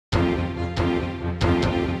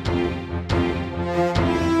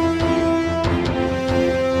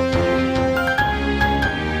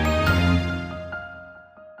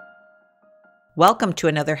Welcome to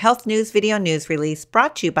another Health News video news release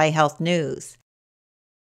brought to you by Health News.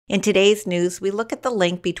 In today's news, we look at the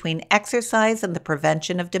link between exercise and the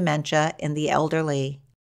prevention of dementia in the elderly.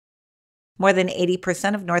 More than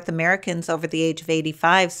 80% of North Americans over the age of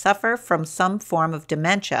 85 suffer from some form of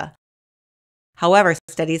dementia. However,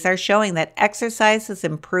 studies are showing that exercise is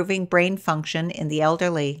improving brain function in the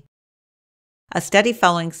elderly. A study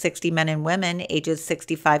following 60 men and women ages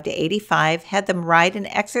 65 to 85 had them ride an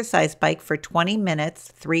exercise bike for 20 minutes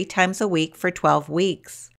 3 times a week for 12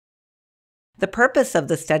 weeks. The purpose of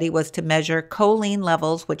the study was to measure choline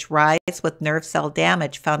levels, which rise with nerve cell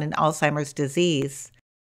damage found in Alzheimer's disease.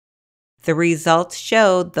 The results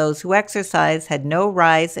showed those who exercised had no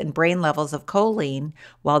rise in brain levels of choline,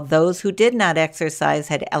 while those who did not exercise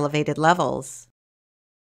had elevated levels.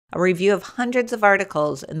 A review of hundreds of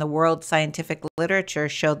articles in the world scientific literature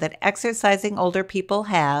showed that exercising older people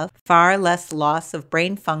have far less loss of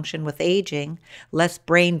brain function with aging, less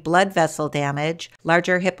brain blood vessel damage,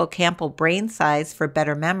 larger hippocampal brain size for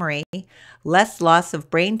better memory, less loss of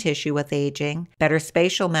brain tissue with aging, better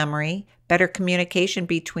spatial memory, better communication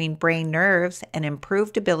between brain nerves, and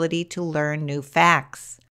improved ability to learn new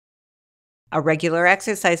facts. A regular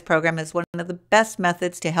exercise program is one of the best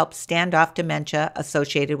methods to help stand off dementia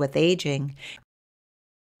associated with aging.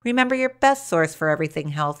 Remember, your best source for everything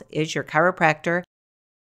health is your chiropractor.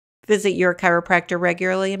 Visit your chiropractor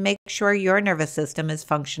regularly and make sure your nervous system is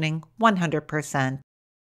functioning 100%.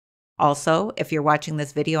 Also, if you're watching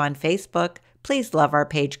this video on Facebook, please love our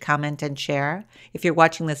page, comment, and share. If you're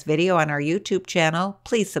watching this video on our YouTube channel,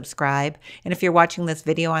 please subscribe. And if you're watching this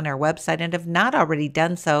video on our website and have not already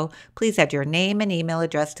done so, please add your name and email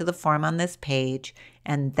address to the form on this page.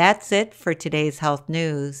 And that's it for today's health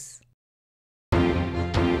news.